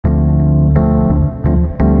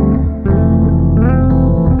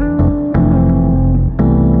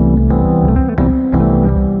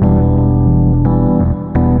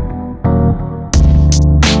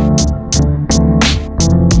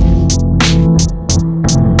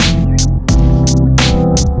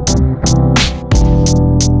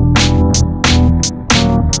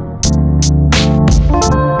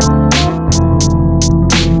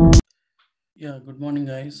morning,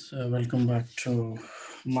 guys. Welcome back to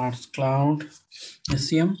Mars Cloud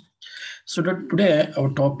SCM. So today our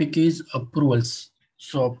topic is approvals.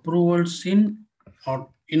 So approvals in or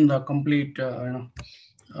in the complete,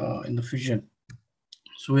 in the fusion.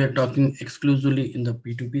 So we are talking exclusively in the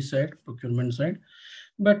P2P side, procurement side,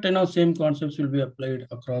 but same concepts will be applied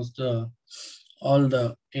across the all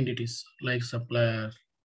the entities like supplier,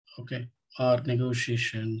 okay, or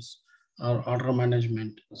negotiations or order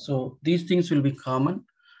management. So these things will be common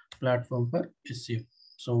platform for SEO.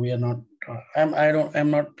 So we are not,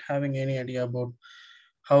 I'm not having any idea about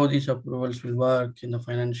how these approvals will work in the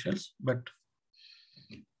financials, but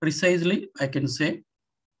precisely I can say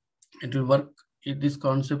it will work. These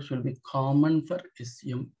concepts will be common for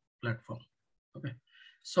SEM platform. Okay.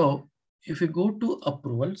 So if you go to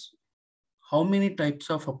approvals, how many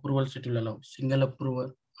types of approvals it will allow? Single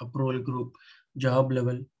approval, approval group, job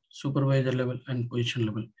level, supervisor level, and position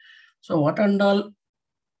level. So what and all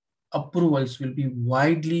approvals will be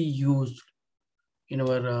widely used in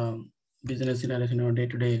our business, in our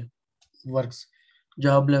day-to-day works?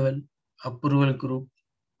 Job level, approval group,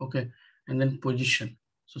 okay, and then position.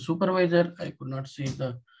 So supervisor, I could not see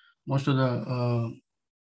the most of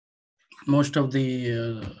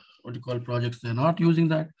the what you call projects, they're not using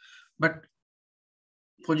that, but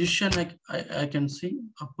position I can see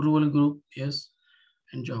approval group, yes,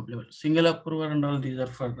 and job level. Single approval and all these are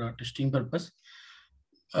for testing purpose,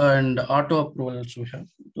 and auto approval also we have.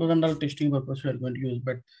 Those and all testing purpose we are going to use,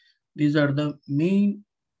 but these are the main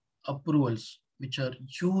approvals which are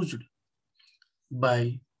used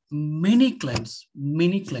by many clients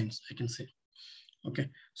I can say. Okay,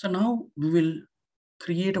 so now we will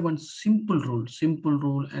create one simple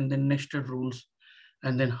rule and then nested rules,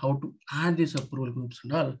 and then how to add these approval groups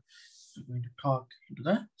and all. We're going to talk into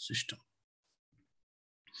the system.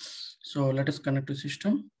 So let us connect to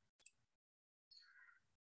system.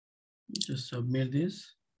 Just submit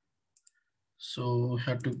this. So we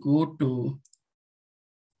have to go to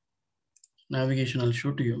navigation. I'll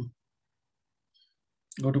show to you.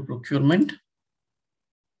 Go to procurement,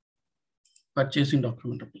 purchasing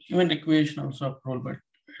document, even equation also approval,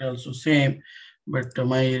 but also same, but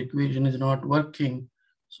my equation is not working,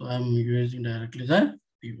 so I'm using directly the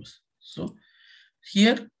views. So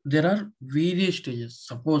here there are various stages.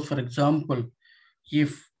 Suppose for example,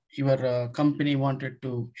 if your company wanted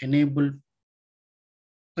to enable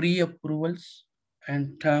pre-approvals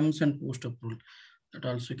and terms and post-approval, that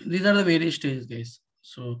also these are the various stages, guys.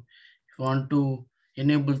 So if you want to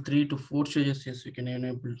enable 3 to 4 stages, yes, you can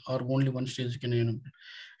enable, or only one stage you can enable.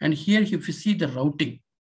 And here if you see the routing,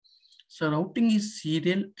 so routing is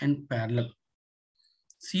serial and parallel.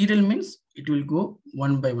 Serial means it will go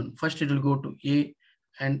one by one. First it will go to A,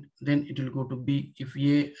 and then it will go to B. If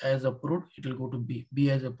A has approved, it will go to B. B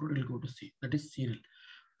has approved, it will go to C. That is serial.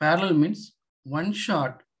 Parallel means one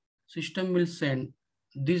shot system will send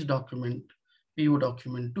this document, PO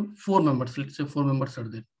document, to 4 members. Let's say 4 members are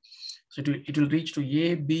there. So it will reach to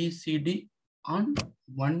A, B, C, D on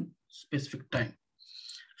one specific time.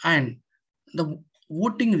 And the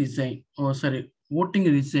voting regime.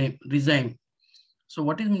 So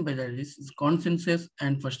what is meant by that is consensus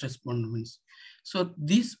and first responder means. So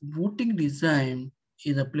this voting regime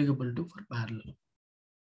is applicable to for parallel.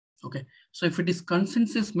 Okay. So if it is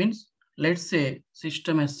consensus means, let's say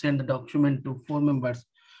system has sent the document to 4 members.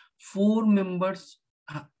 4 members,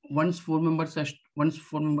 once 4 members has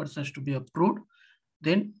to be approved,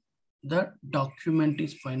 then the document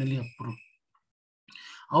is finally approved.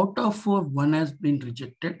 Out of 4, 1 has been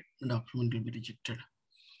rejected, the document will be rejected.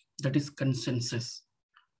 That is consensus.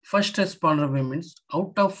 First responder means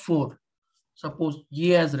out of 4, suppose A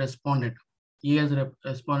has responded. A has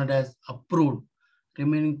responded as approved.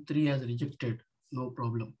 Remaining 3 has rejected. No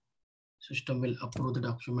problem. System will approve the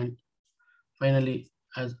document. Finally,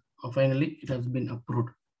 it has been approved.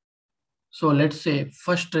 So let's say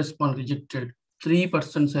first respond rejected. 3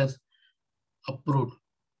 persons has approved.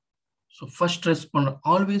 So first responder,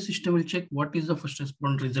 always system will check what is the first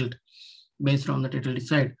responder result. Based on that, it will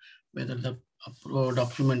decide whether the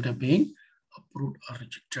document are being approved or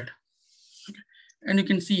rejected. Okay. And you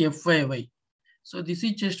can see FYI. So this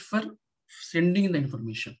is just for sending the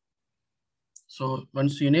information. So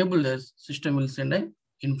once you enable this, system will send an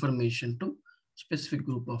information to specific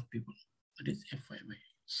group of people. That is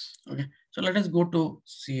FYI. Okay. So let us go to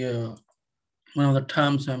see one of the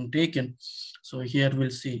terms I'm taken. So here we'll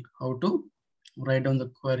see how to write down the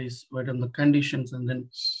queries, write down the conditions, and then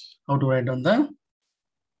how to write down the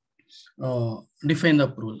define the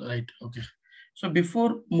approval, right? Okay. So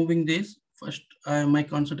before moving this, first my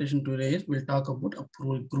concentration today is we'll talk about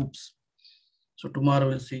approval groups. So tomorrow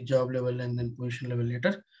we'll see job level and then position level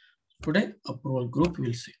later. Today approval group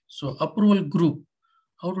we'll see. So approval group,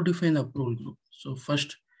 how to define the approval group? So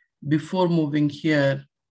first, before moving here,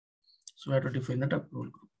 so I have to define that approval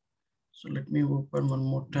group. So let me open one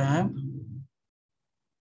more tab.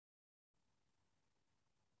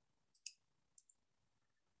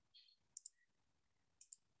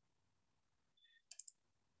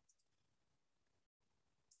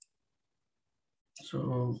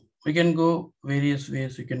 So we can go various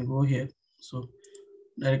ways. You can go here. So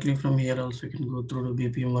directly from here also you can go through the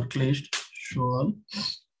BPM work list, show all.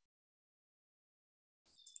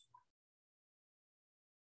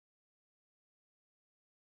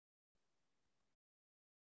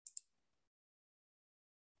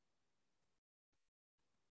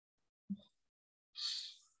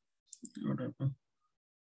 What happened?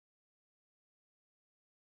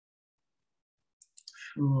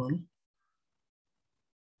 Show all.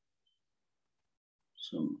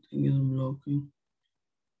 Something is blocking.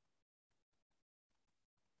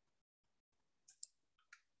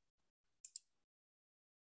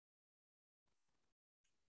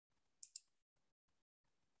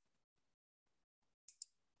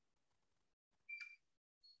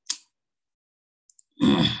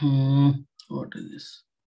 What is this?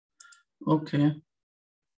 Okay.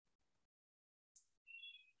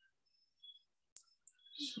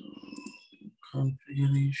 So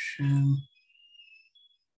configuration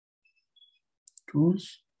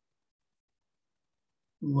tools,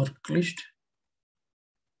 work list.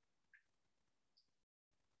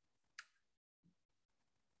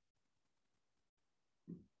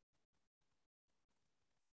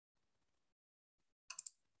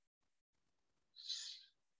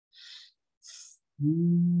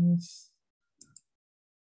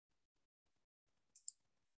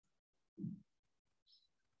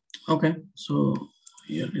 Okay, so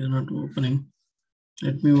here it is not opening.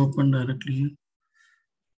 Let me open directly here.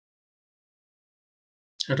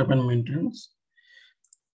 Setup and maintenance.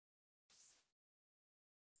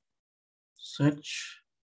 Search.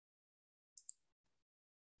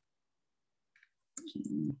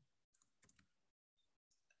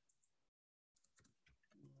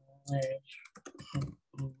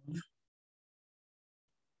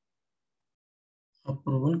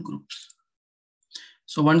 Approval groups.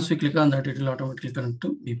 So once we click on that, it will automatically connect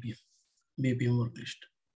to BPM work list.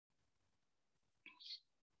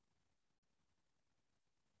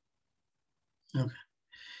 Okay.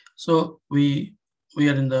 So we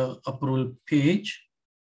are in the approval page.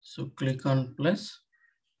 So click on plus.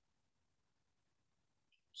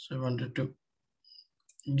 So I wanted to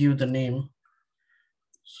give the name.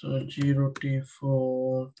 So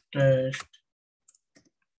 0T4 test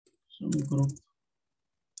some group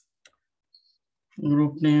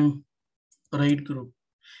name, right group,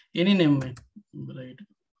 any name, right.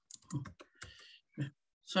 Okay.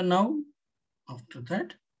 So now after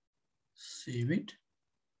that, save it.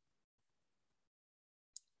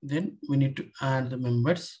 Then we need to add the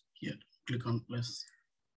members here. Click on plus.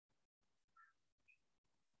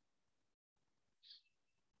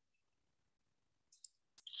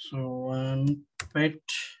 So one pet,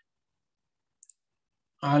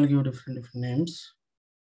 I'll give different names.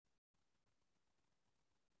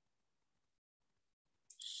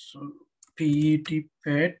 So PET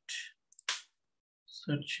pet,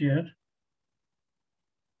 search here.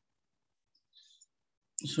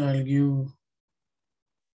 So I'll give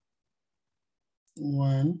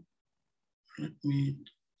one. Let me.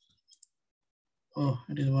 Oh,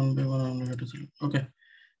 it is one by one. Only have to select. Okay.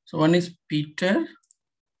 So one is Peter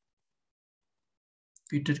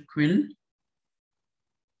Quill.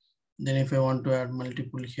 Then if I want to add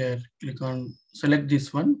multiple here, click on select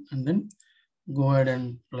this one and then go ahead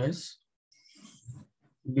and place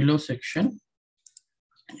below section.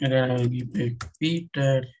 And then I will give a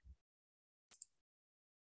Peter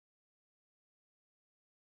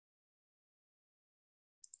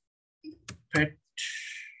pet.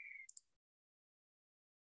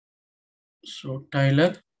 So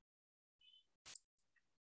Tyler.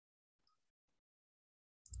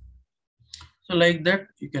 So like that,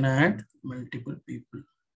 you can add multiple people.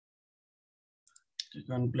 You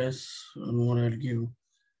can place one more. I'll give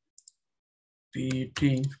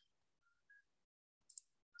PT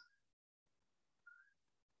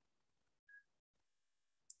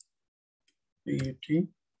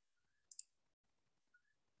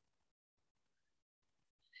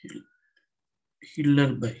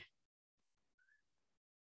Hiller by.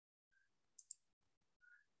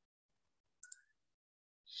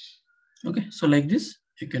 Okay, so like this,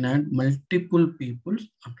 you can add multiple people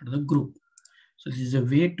after the group. So this is a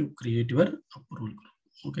way to create your approval group.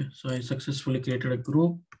 Okay, so I successfully created a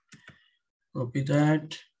group. Copy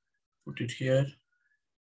that, put it here.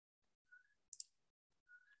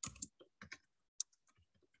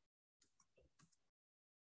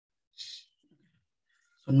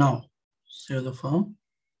 So now save the form.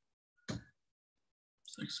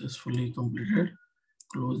 Successfully completed.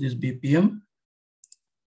 Close this BPM.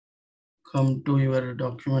 Come to your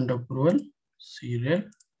document approval, serial.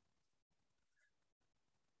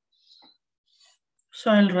 So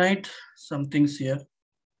I'll write some things here.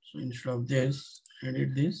 So instead of this,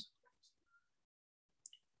 edit this.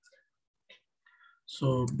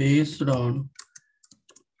 So based on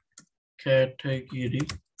category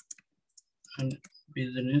and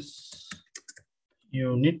business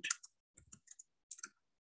unit,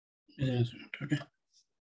 okay.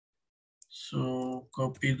 So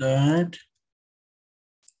copy that,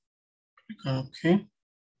 click on OK.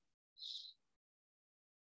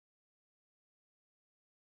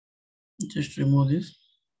 Just remove this.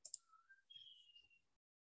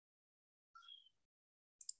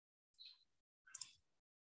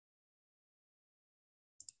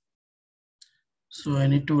 So I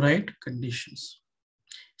need to write conditions.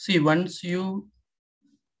 See, once you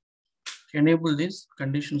enable this,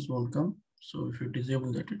 conditions won't come. So if you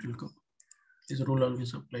disable that, it will come. This rule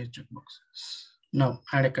always applies checkbox. Now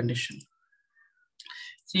add a condition.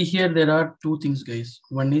 See here, there are two things, guys.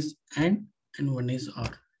 One is and one is or.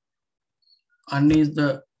 And is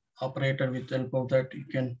the operator with help of that you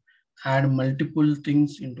can add multiple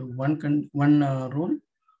things into one rule,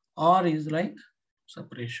 or is like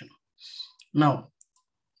separation. Now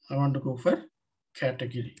I want to go for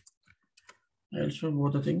category. I'll show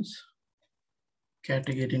both the things.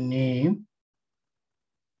 Category name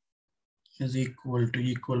is equal to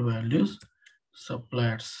equal values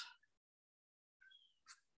suppliers.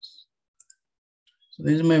 So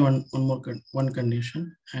this is my one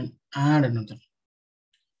condition, and add another.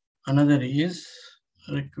 Another is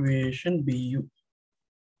requisition BU.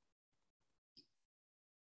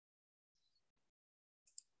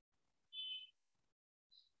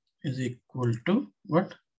 Is equal to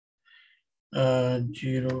what?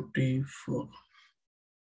 0T4.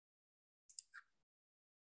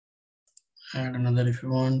 Add another if you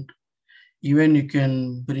want. Even you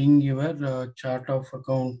can bring your chart of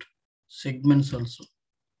account segments also.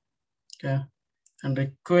 Okay, and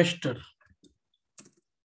requester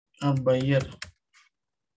a buyer.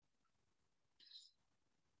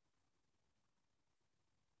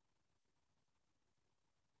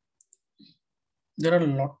 There are a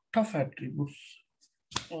lot of attributes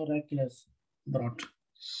Oracle has brought.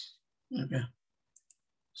 Okay,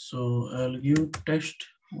 so I'll give test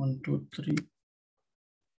 1, 2, 3.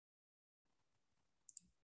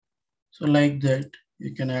 So like that,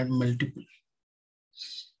 you can add multiple.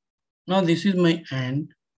 Now this is my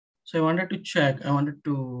AND. So I wanted to check, I wanted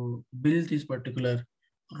to build this particular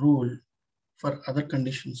rule for other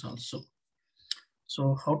conditions also.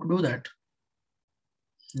 So how to do that?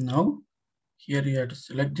 Now here you have to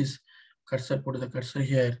select this cursor, put the cursor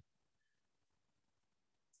here,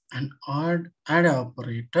 and add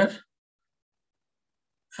operator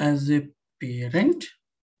as a parent.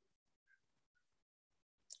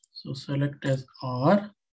 So select as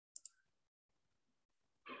R.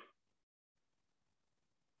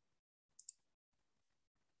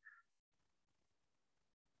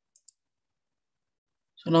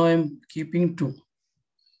 So now I'm keeping 2.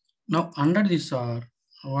 Now under this R,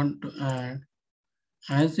 I want to add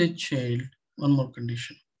as a child one more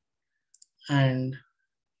condition. And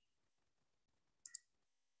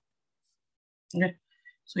okay,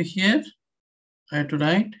 so here I have to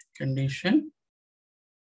write condition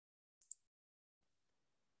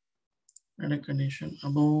and a condition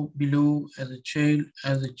above, below, as a child,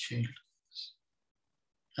 as a child.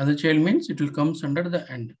 As a child means it will comes under the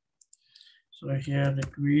end. So here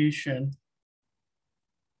requisition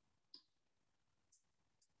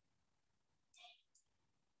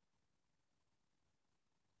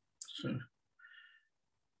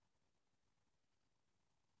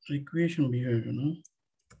requisition behavior, you know,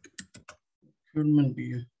 procurement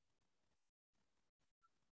behavior,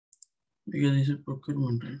 because this is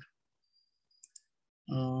procurement, right?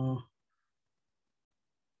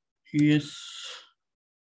 Yes,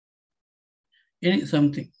 any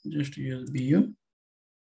something, just use BU,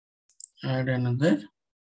 add another.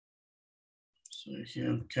 So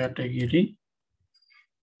here category,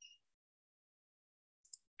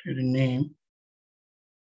 name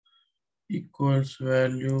equals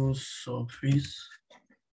values office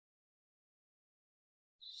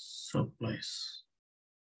supplies.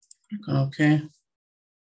 Click on OK.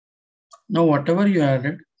 Now whatever you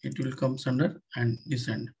added, it will comes under and this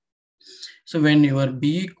end. So when your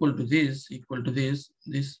B equal to this,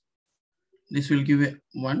 this will give a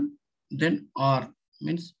 1, then R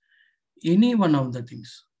means any one of the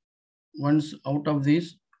things. Once out of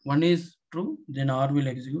this, one is true, then R will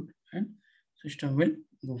execute and system will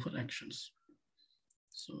go for actions.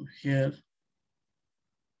 So here,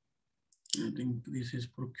 I think this is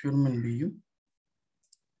procurement BU.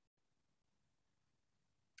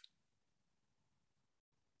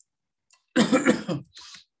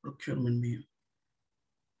 Procurement BU.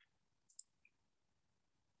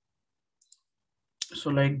 So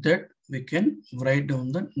like that, we can write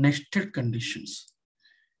down the nested conditions.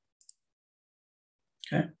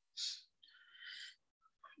 Okay.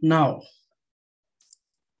 Now,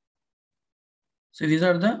 so these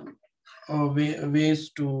are the ways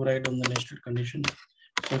to write down the nested conditions.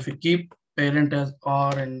 So if you keep parent as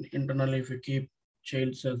R and internally if you keep child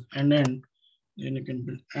as and then you can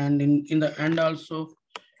build. And in the end also,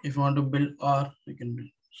 if you want to build R, you can build.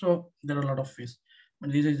 So there are a lot of ways,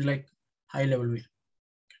 but this is like high level way.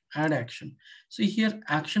 Add action. See here,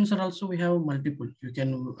 actions are also, we have multiple. You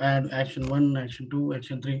can add action 1, action 2,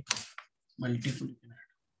 action 3, multiple you can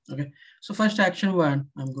add. Okay. So first action 1,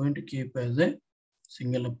 I'm going to keep as a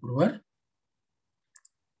single approver.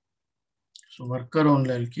 So worker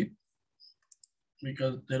only I'll keep,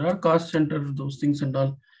 because there are cost centers, those things and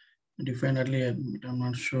all defined earlier, but I'm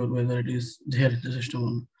not sure whether it is there in the system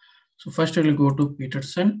or not. So first I will go to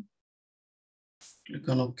Peterson, click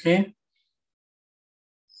on OK,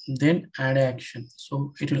 then add action.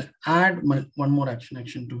 So it will add one more action,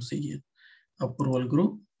 action 2. See here, approval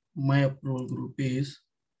group. My approval group is,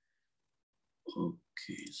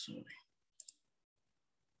 okay, sorry.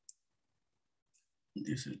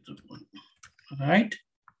 This is the one, right?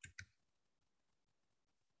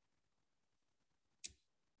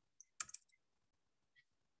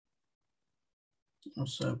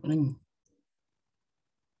 What's happening?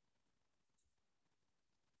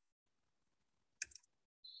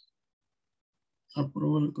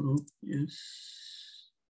 Approval group is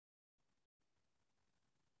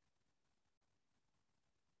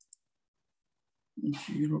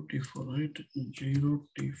 0T4, right?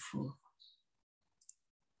 0T4.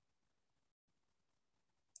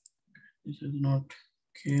 This is not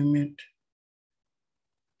came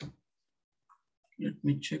yet. Let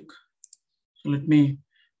me check. So let me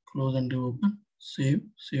close and reopen. Save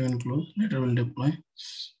and close. Later we'll deploy.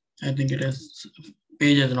 I think it has,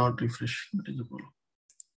 page has not refreshed. That is the problem.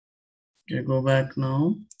 Okay, go back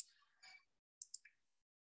now.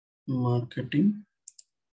 Marketing,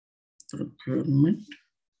 procurement,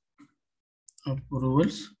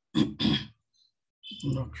 approvals,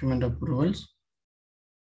 document approvals.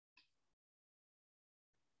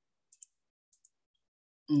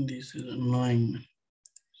 This is annoying.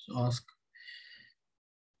 So ask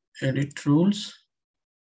edit rules,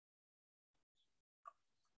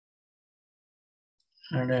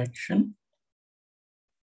 add action,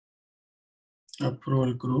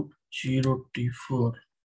 approval group 0T4.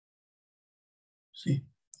 See,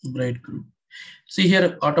 bright group. See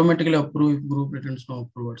here, automatically approve if group returns no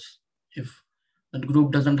approvals. If that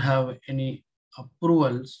group doesn't have any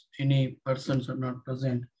approvals, any persons are not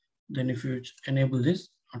present, then if you enable this,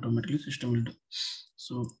 automatically system will do.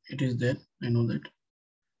 So it is there, I know that.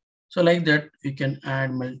 So like that, we can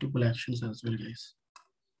add multiple actions as well, guys.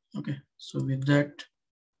 Okay, so with that,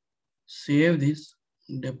 save this,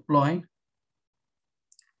 deploy.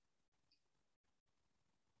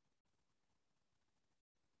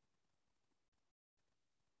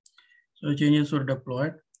 So changes were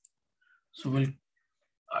deployed. So we'll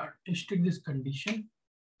restrict this condition.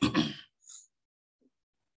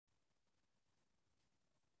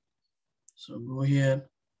 So go here.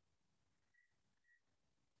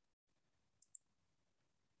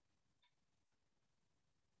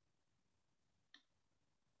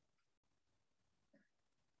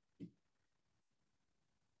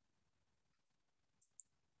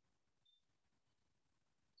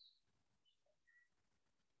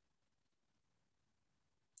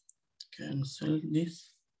 Cancel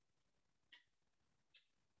this.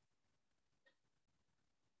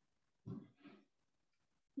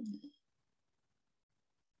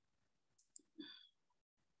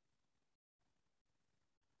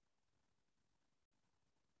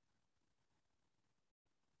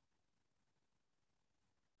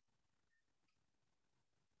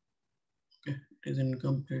 Okay, it is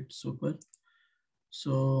incomplete. Super.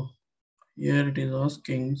 So here it is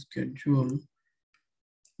asking schedule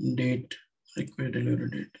date, required delivery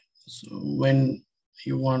date. So when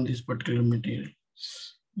you want this particular material,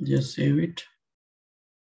 just save it.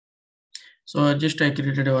 So I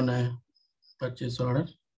created one purchase order.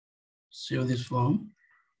 Save this form.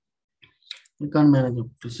 Click on manage.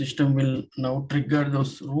 The system will now trigger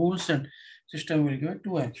those rules and system will give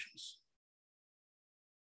 2 actions.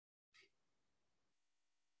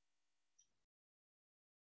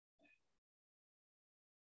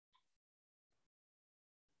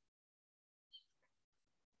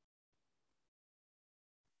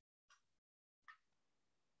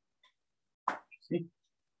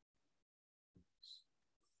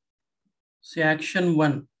 See action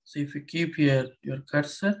 1. So if you keep here your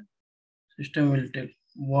cursor, system will tell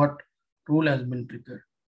what rule has been triggered.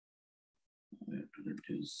 We have to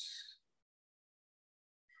reduce.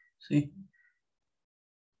 See,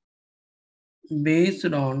 based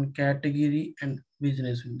on category and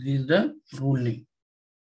business, this is the rule name.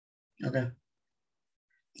 Okay,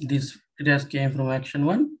 this it has came from action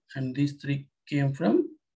 1 and these 3 came from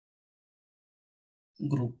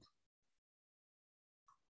group.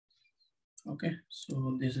 Okay,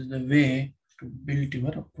 so this is the way to build your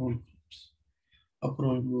approval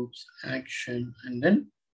groups, action, and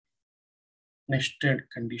then nested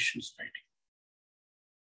conditions writing.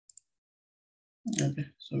 Okay,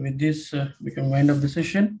 so with this we can wind up the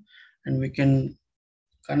session and we can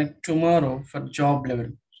connect tomorrow for job level.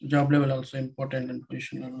 So job level also important and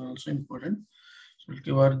position level also important. So we'll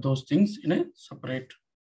cover those things in a separate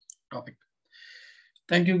topic.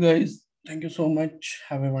 Thank you guys. Thank you so much.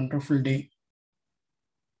 Have a wonderful day.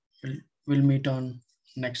 We'll meet on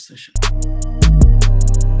next session.